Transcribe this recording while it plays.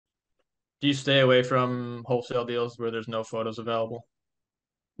Do you stay away from wholesale deals where there's no photos available?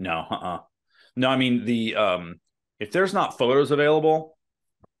 No, no. I mean if there's not photos available,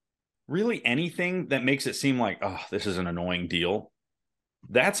 really anything that makes it seem like, oh, this is an annoying deal,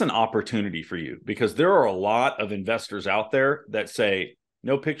 that's an opportunity for you because there are a lot of investors out there that say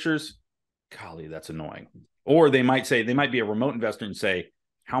no pictures. Golly, that's annoying. Or they might be a remote investor and say,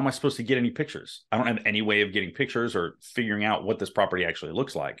 how am I supposed to get any pictures? I don't have any way of getting pictures or figuring out what this property actually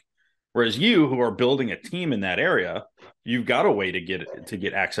looks like. Whereas you, who are building a team in that area, you've got a way to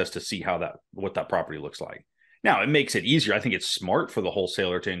get access to see how that what that property looks like. Now, it makes it easier. I think it's smart for the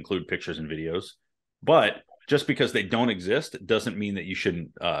wholesaler to include pictures and videos, but just because they don't exist doesn't mean that you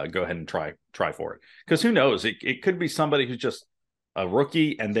shouldn't go ahead and try for it. Because who knows? It could be somebody who's just a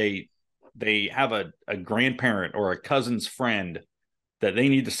rookie and they have a grandparent or a cousin's friend that they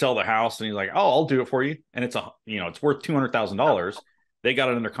need to sell the house, and he's like, "Oh, I'll do it for you," and it's worth $200,000. They got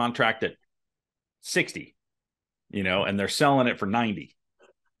it under contract at 60, and they're selling it for 90.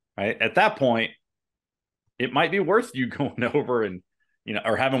 Right at that point, it might be worth you going over and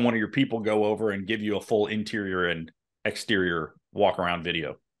or having one of your people go over and give you a full interior and exterior walk around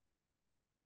video.